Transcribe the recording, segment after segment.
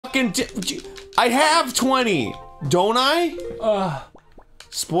fucking... I have 20! Don't I?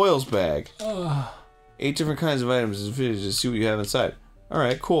 Spoils bag. 8 different kinds of items to see what you have inside.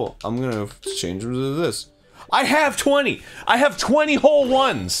 Alright, cool. I'm gonna change them to this. I have 20! I have 20 whole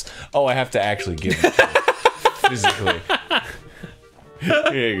ones! Oh, I have to actually give them to you. Physically.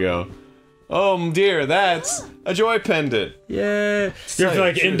 Here you go. Oh dear, that's a joy pendant. Yeah. You have to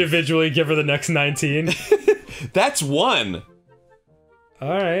like individually give her the next 19. That's 1.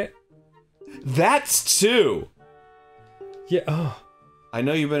 Alright. That's 2. Yeah, oh. I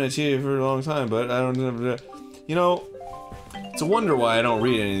know you've been a teenager for a long time, but I don't... You know, it's a wonder why I don't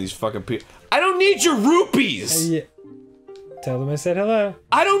read any of these fucking people. I don't need your rupees! Yeah. Tell them I said hello.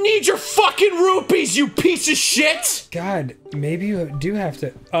 I don't need your fucking rupees, you piece of shit! God, maybe you do have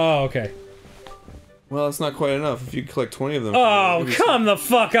to... Oh, okay. Well, it's not quite enough. If you collect 20 of them... Oh, come the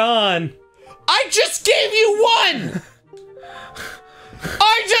fuck on! I just gave you 1!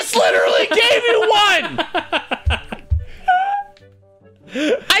 I just literally gave you 1!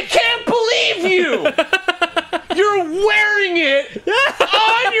 I can't believe you! You're wearing it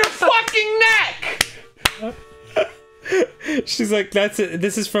on your fucking neck! She's like, that's it.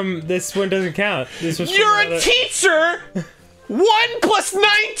 This is from... This one doesn't count. This was You're a teacher! 1 plus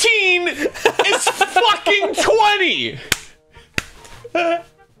 19 is fucking 20!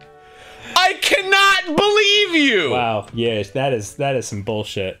 I cannot believe you! Wow, yeah, that is some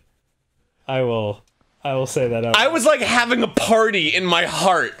bullshit. I will say that out. I was like having a party in my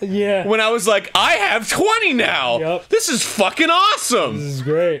heart. Yeah. When I was like, I have 20 now! Yep. This is fucking awesome! This is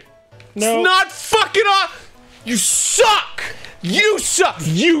great. No. It's not fucking awesome! You suck! You suck!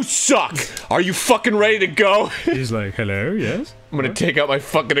 You suck! Are you fucking ready to go? He's like, hello, yes? I'm gonna take out my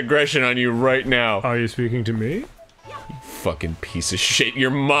fucking aggression on you right now. Are you speaking to me? Fucking piece of shit, you're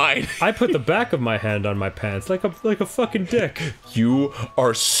mine. I put the back of my hand on my pants like a fucking dick. You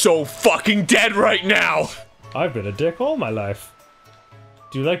are so fucking dead right now! I've been a dick all my life.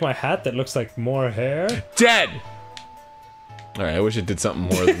 Do you like my hat that looks like more hair? Dead! Alright, I wish it did something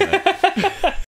more than that.